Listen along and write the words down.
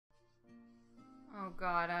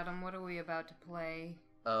God, Adam, what are we about to play?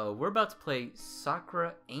 We're about to play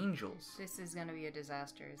Sakura Angels. This is gonna be a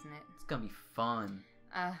disaster, isn't it? It's gonna be fun.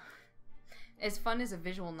 As fun as a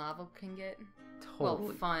visual novel can get. Totally.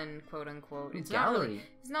 Well, fun, quote unquote. It's Gallery. not really.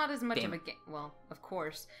 It's not as much Damn of a game. Well, of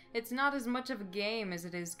course, it's not as much of a game as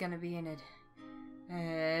it is gonna be an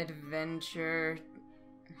adventure.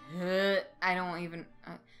 I don't even.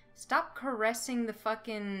 Stop caressing the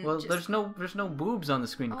fucking. Well, there's no boobs on the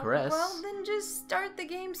screen to caress. Well, then just start the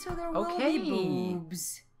game so there will Okay. be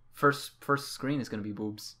boobs. First screen is gonna be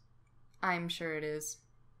boobs. I'm sure it is.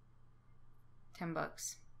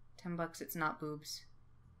 $10. $10. It's not boobs.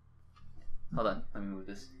 Hold on, let me move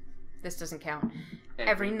this. This doesn't count.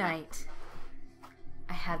 Every night,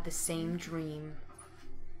 I had the same dream.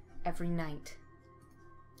 Every night.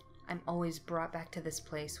 I'm always brought back to this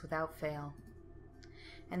place without fail.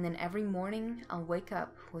 And then every morning, I'll wake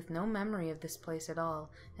up with no memory of this place at all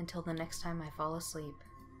until the next time I fall asleep.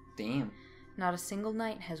 Damn. Not a single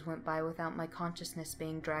night has went by without my consciousness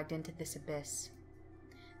being dragged into this abyss.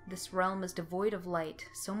 This realm is devoid of light,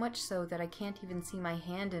 so much so that I can't even see my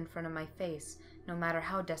hand in front of my face, no matter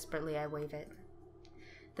how desperately I wave it.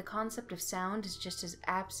 The concept of sound is just as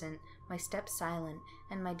absent, my steps silent,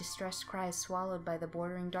 and my distressed cries swallowed by the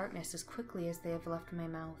bordering darkness as quickly as they have left my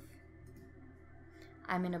mouth.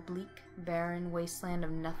 I'm in a bleak, barren wasteland of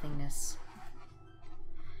nothingness.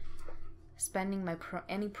 Spending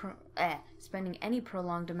any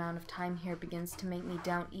prolonged amount of time here begins to make me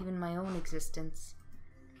doubt even my own existence.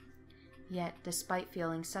 Yet, despite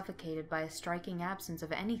feeling suffocated by a striking absence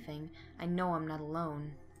of anything, I know I'm not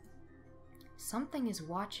alone. Something is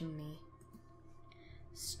watching me,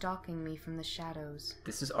 stalking me from the shadows.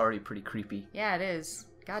 This is already pretty creepy. Yeah, it is.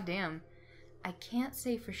 Goddamn. I can't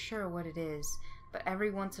say for sure what it is, but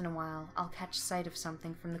every once in a while, I'll catch sight of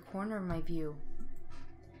something from the corner of my view.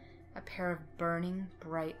 A pair of burning,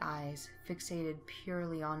 bright eyes fixated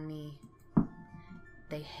purely on me.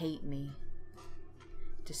 They hate me.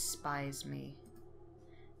 Despise me.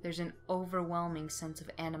 There's an overwhelming sense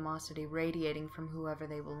of animosity radiating from whoever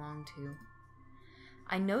they belong to.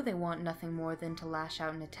 I know they want nothing more than to lash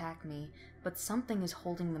out and attack me, but something is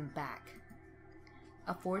holding them back.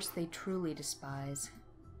 A force they truly despise.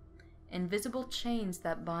 Invisible chains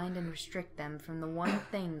that bind and restrict them from the one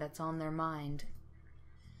thing that's on their mind.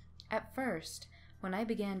 At first, when I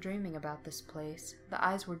began dreaming about this place, the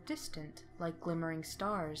eyes were distant, like glimmering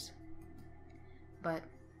stars. But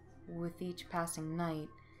with each passing night,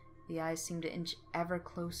 the eyes seem to inch ever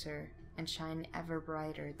closer and shine ever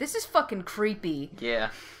brighter. This is fucking creepy!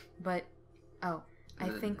 Yeah. But, I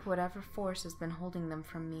think whatever force has been holding them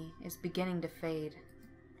from me is beginning to fade.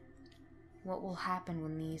 What will happen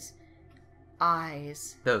when these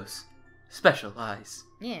eyes... Those special eyes.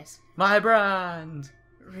 Yes. My brand!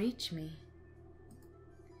 Reach me.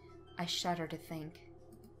 I shudder to think.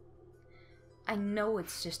 I know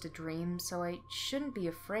it's just a dream, so I shouldn't be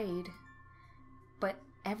afraid. But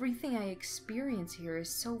everything I experience here is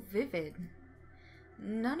so vivid.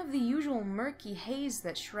 None of the usual murky haze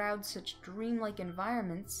that shrouds such dreamlike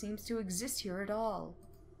environments seems to exist here at all.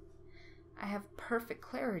 I have perfect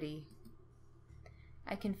clarity.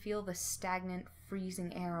 I can feel the stagnant,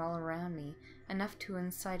 freezing air all around me, enough to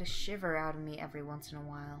incite a shiver out of me every once in a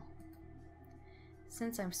while.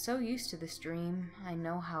 Since I'm so used to this dream, I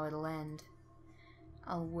know how it'll end.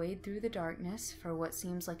 I'll wade through the darkness for what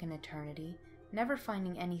seems like an eternity, never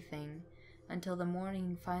finding anything, until the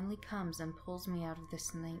morning finally comes and pulls me out of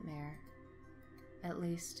this nightmare. At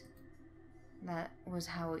least, that was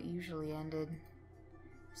how it usually ended.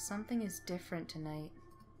 Something is different tonight.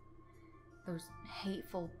 Those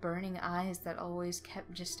hateful, burning eyes that always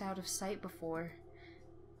kept just out of sight before.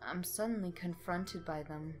 I'm suddenly confronted by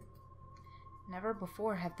them. Never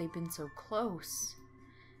before have they been so close.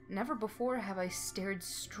 Never before have I stared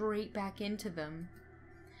straight back into them.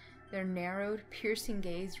 Their narrowed, piercing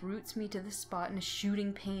gaze roots me to the spot and a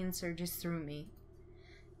shooting pain surges through me.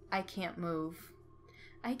 I can't move.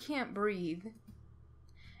 I can't breathe.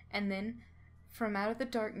 And then, from out of the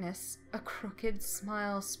darkness, a crooked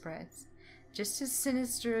smile spreads, just as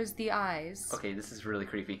sinister as the eyes. Okay, this is really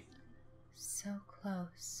creepy. So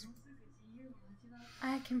close.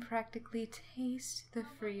 I can practically taste the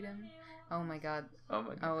freedom. Oh my god. Oh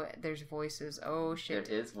my god. Oh, there's voices. Oh shit.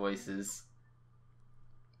 There is voices.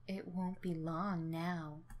 It won't be long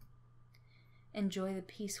now. Enjoy the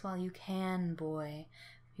peace while you can, boy,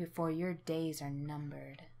 before your days are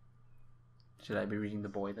numbered. Should I be reading the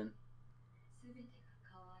boy then?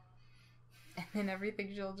 And then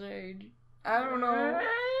everything shall change. I don't know.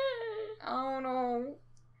 I don't know.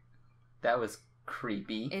 That was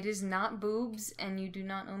Creepy. It is not Boobs, and you do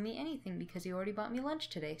not owe me anything because you already bought me lunch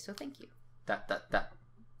today, so thank you. That.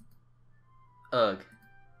 Ugh.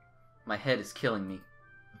 My head is killing me.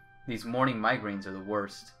 These morning migraines are the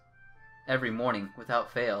worst. Every morning,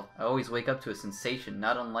 without fail, I always wake up to a sensation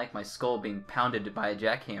not unlike my skull being pounded by a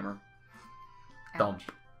jackhammer. Thump. Ouch.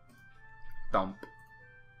 Thump.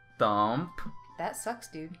 Thump. That sucks,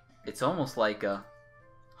 dude. It's almost like a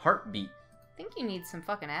heartbeat. I think you need some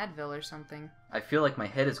fucking Advil or something. I feel like my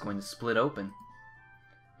head is going to split open.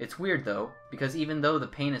 It's weird though, because even though the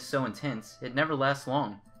pain is so intense, it never lasts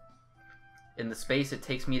long. In the space it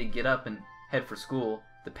takes me to get up and head for school,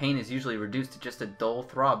 the pain is usually reduced to just a dull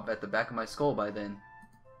throb at the back of my skull by then.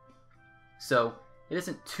 So, it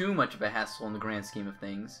isn't too much of a hassle in the grand scheme of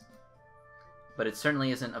things. But it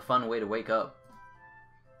certainly isn't a fun way to wake up.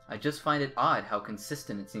 I just find it odd how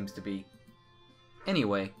consistent it seems to be.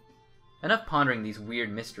 Anyway, enough pondering these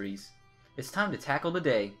weird mysteries. It's time to tackle the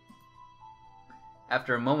day.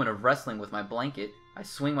 After a moment of wrestling with my blanket, I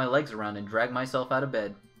swing my legs around and drag myself out of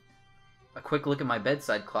bed. A quick look at my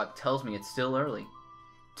bedside clock tells me it's still early.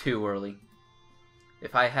 Too early.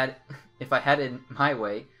 If I had it my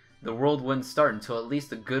way, the world wouldn't start until at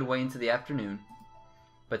least a good way into the afternoon.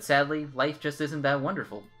 But sadly, life just isn't that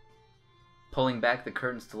wonderful. Pulling back the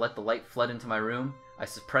curtains to let the light flood into my room, I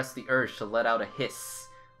suppress the urge to let out a hiss,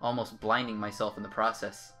 almost blinding myself in the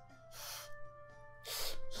process.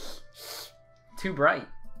 Too bright.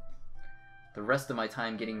 The rest of my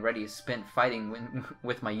time getting ready is spent fighting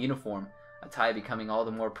with my uniform, a tie becoming all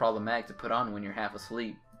the more problematic to put on when you're half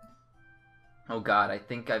asleep. Oh god, I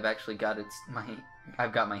think I've actually got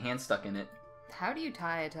I've got my hand stuck in it. How do you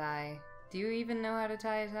tie a tie? Do you even know how to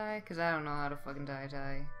tie a tie? Because I don't know how to fucking tie a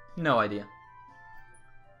tie. No idea.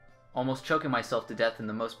 Almost choking myself to death in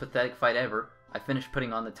the most pathetic fight ever, I finish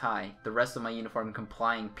putting on the tie, the rest of my uniform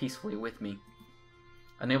complying peacefully with me.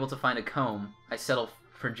 Unable to find a comb, I settle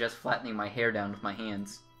for just flattening my hair down with my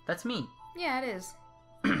hands. That's me. Yeah, it is.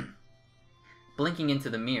 Blinking into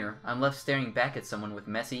the mirror, I'm left staring back at someone with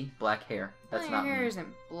messy, black hair. That's Well, not your hair me. isn't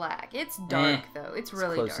black. It's dark, though. It's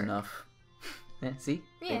really dark. Close enough. See?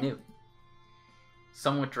 Yeah. They knew.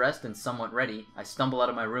 Somewhat dressed and somewhat ready, I stumble out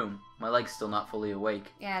of my room, my legs still not fully awake.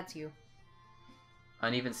 Yeah, it's you.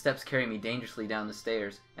 Uneven steps carry me dangerously down the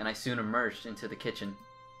stairs, and I soon emerge into the kitchen.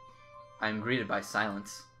 I am greeted by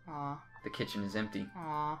silence. Aw. The kitchen is empty.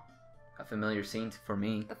 Aw. A familiar scene for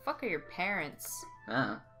me. The fuck are your parents?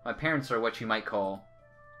 My parents are what you might call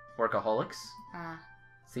workaholics.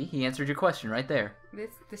 See, he answered your question right there.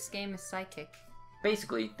 This game is psychic.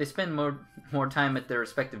 Basically, they spend more time at their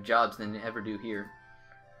respective jobs than they ever do here.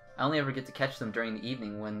 I only ever get to catch them during the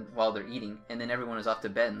evening while they're eating, and then everyone is off to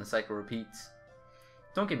bed and the cycle repeats.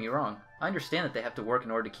 Don't get me wrong, I understand that they have to work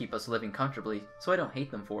in order to keep us living comfortably, so I don't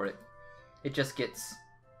hate them for it. It just gets,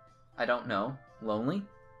 I don't know, lonely?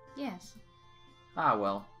 Yes. Ah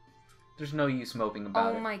well, there's no use moping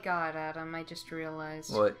about it. Oh my god, Adam, I just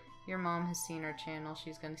realized. What? Your mom has seen our channel.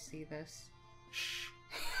 She's gonna see this. Shh.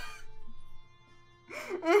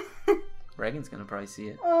 Reagan's gonna probably see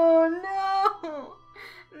it. Oh no!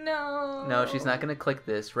 No. No, she's not gonna click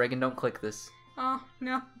this. Reagan, don't click this. Oh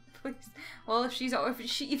no, please. Well, if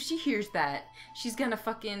she hears that, she's gonna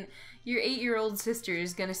fucking. Your 8-year-old sister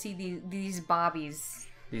is gonna see these bobbies.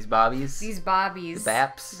 These bobbies? These bobbies. The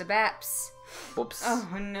baps? The baps. Whoops.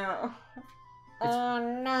 Oh no.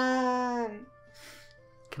 Oh no.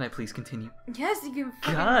 Can I please continue? Yes, you can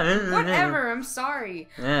fucking... God. Whatever, I'm sorry.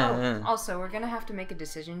 Yeah. Also, we're gonna have to make a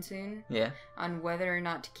decision soon. Yeah. On whether or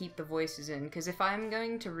not to keep the voices in. Because if I'm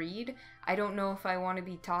going to read, I don't know if I want to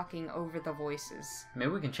be talking over the voices.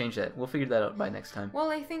 Maybe we can change that. We'll figure that out by next time. Well,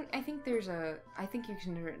 I think you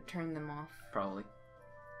can turn them off. Probably.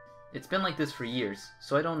 It's been like this for years,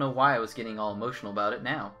 so I don't know why I was getting all emotional about it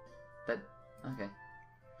now. Okay.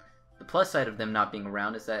 The plus side of them not being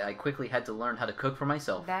around is that I quickly had to learn how to cook for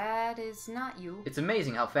myself. That is not you. It's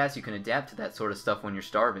amazing how fast you can adapt to that sort of stuff when you're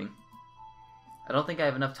starving. I don't think I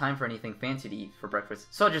have enough time for anything fancy to eat for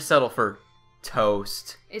breakfast, so I'll just settle for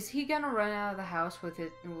toast. Is he gonna run out of the house with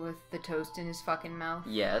the toast in his fucking mouth?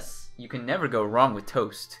 Yes, you can never go wrong with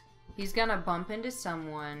toast. He's gonna bump into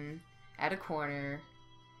someone at a corner.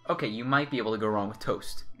 Okay, you might be able to go wrong with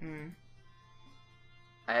toast.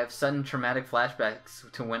 I have sudden traumatic flashbacks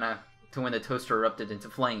to when the toaster erupted into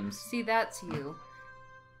flames. See, that's you.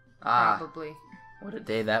 Ah, Probably. what a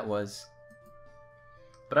day that was.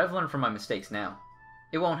 But I've learned from my mistakes now.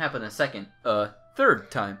 It won't happen a third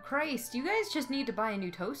time. Christ, you guys just need to buy a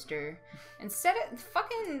new toaster. And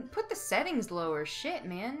fucking put the settings lower. Shit,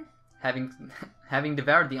 man. Having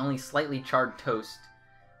devoured the only slightly charred toast,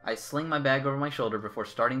 I sling my bag over my shoulder before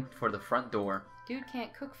starting for the front door. Dude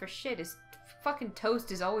can't cook for shit. His fucking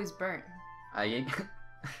toast is always burnt.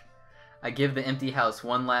 I give the empty house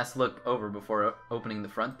one last look over before opening the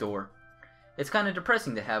front door. It's kind of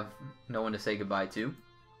depressing to have no one to say goodbye to.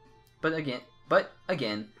 But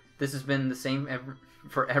again, this has been the same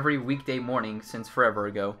for every weekday morning since forever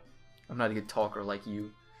ago. I'm not a good talker like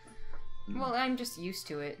you. Well, I'm just used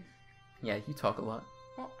to it. Yeah, you talk a lot.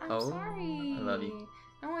 Well, I'm sorry. I love you.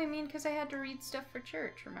 No, I mean because I had to read stuff for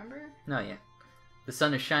church, remember? No, yeah. The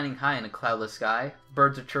sun is shining high in a cloudless sky.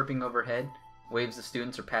 Birds are chirping overhead. Waves of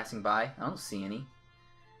students are passing by. I don't see any.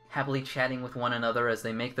 Happily chatting with one another as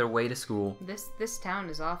they make their way to school. This town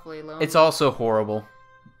is awfully lonely. It's also horrible.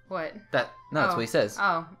 What? That's what he says.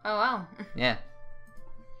 Oh, wow. Yeah.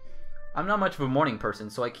 I'm not much of a morning person,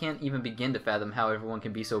 so I can't even begin to fathom how everyone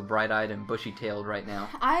can be so bright-eyed and bushy-tailed right now.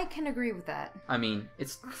 I can agree with that. I mean,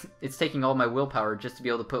 it's taking all my willpower just to be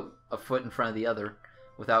able to put a foot in front of the other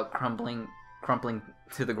without crumpling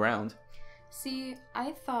to the ground. See,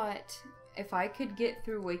 I thought if I could get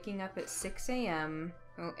through waking up at 6 a.m.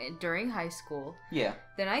 during high school, yeah,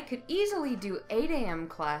 then I could easily do 8 a.m.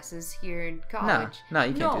 classes here in college. No,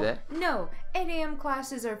 you can't do that. No, 8 a.m.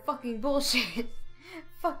 classes are fucking bullshit.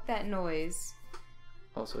 Fuck that noise.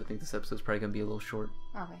 Also, I think this episode's probably going to be a little short.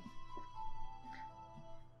 Okay.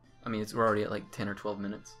 I mean, we're already at like 10 or 12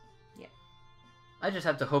 minutes. Yeah. I just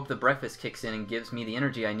have to hope the breakfast kicks in and gives me the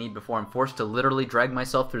energy I need before I'm forced to literally drag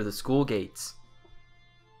myself through the school gates. ...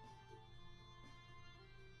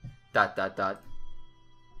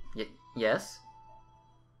 Yes?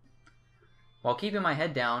 While keeping my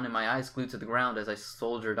head down and my eyes glued to the ground as I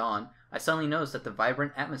soldiered on, I suddenly noticed that the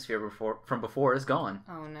vibrant atmosphere from before is gone.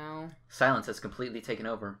 Oh no. Silence has completely taken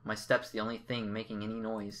over. My steps the only thing making any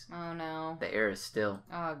noise. Oh no. The air is still.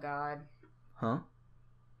 Oh god. Huh?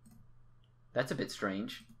 That's a bit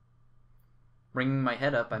strange. Bringing my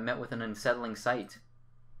head up, I met with an unsettling sight.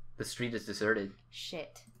 The street is deserted.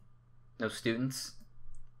 Shit. No students.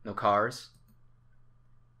 No cars.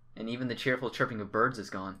 And even the cheerful chirping of birds is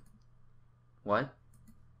gone. What?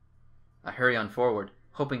 I hurry on forward,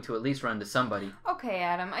 hoping to at least run into somebody. Okay,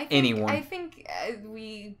 Adam. I think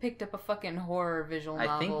we picked up a fucking horror visual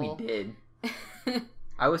novel. I think we did.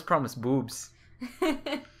 I was promised boobs.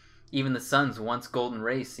 Even the sun's once golden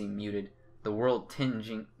rays seem muted, the world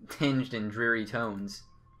tinged in dreary tones.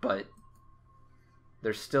 But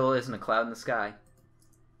there still isn't a cloud in the sky.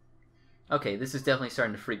 Okay, this is definitely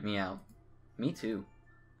starting to freak me out. Me too.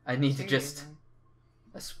 I need to just...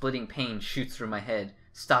 A splitting pain shoots through my head,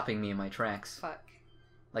 stopping me in my tracks. Fuck.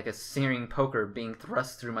 Like a searing poker being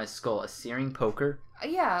thrust through my skull. A searing poker?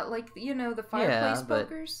 Yeah, like, you know, the fireplace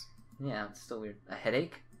pokers? Yeah, it's still weird. A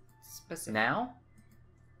headache? Specific. Now?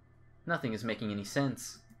 Nothing is making any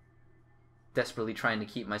sense. Desperately trying to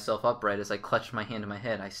keep myself upright as I clutched my hand to my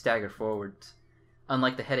head, I staggered forwards.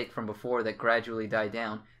 Unlike the headache from before that gradually died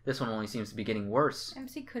down, this one only seems to be getting worse.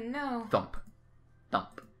 MC couldn't know. Thump.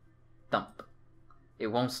 Thump. Thump. It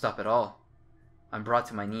won't stop at all. I'm brought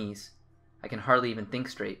to my knees. I can hardly even think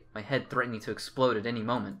straight, my head threatening to explode at any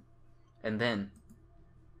moment. And then,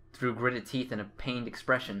 through gritted teeth and a pained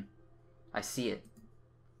expression, I see it.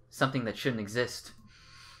 Something that shouldn't exist.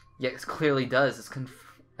 Yet it clearly does,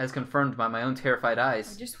 as confirmed by my own terrified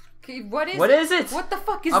eyes. What is it? What the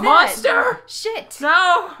fuck is that? A monster! Shit!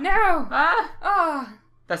 No! No! Ah! Oh!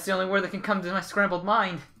 That's the only word that can come to my scrambled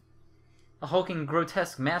mind. A hulking,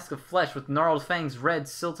 grotesque mask of flesh with gnarled fangs, red,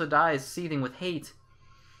 silted eyes seething with hate.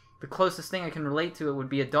 The closest thing I can relate to it would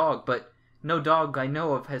be a dog, but no dog I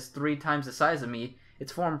know of has 3 times the size of me,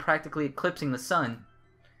 its form practically eclipsing the sun.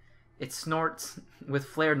 It snorts with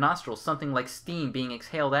flared nostrils, something like steam being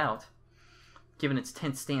exhaled out. Given its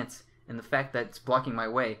tense stance and the fact that it's blocking my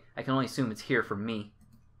way, I can only assume it's here for me.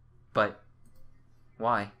 But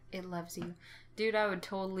why? It loves you. Dude, I would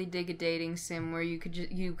totally dig a dating sim where you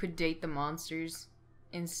could date the monsters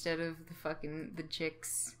instead of the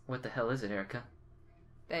chicks. What the hell is it, Erica?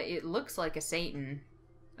 That it looks like a Satan.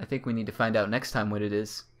 I think we need to find out next time what it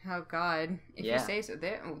is. Oh God, if you say so.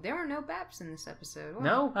 There were no baps in this episode. Wow.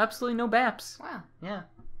 No, absolutely no baps. Wow. Yeah.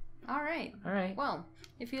 All right. Well,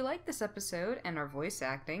 if you like this episode and our voice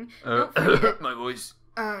acting, don't forget my voice.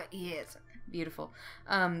 Yes. Beautiful.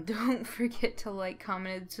 Don't forget to like,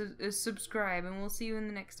 comment, and subscribe, and we'll see you in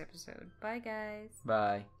the next episode. Bye, guys.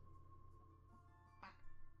 Bye.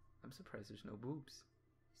 I'm surprised there's no boobs.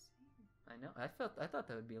 I know. I thought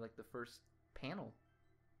that would be like the first panel.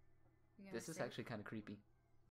 This is actually kind of creepy.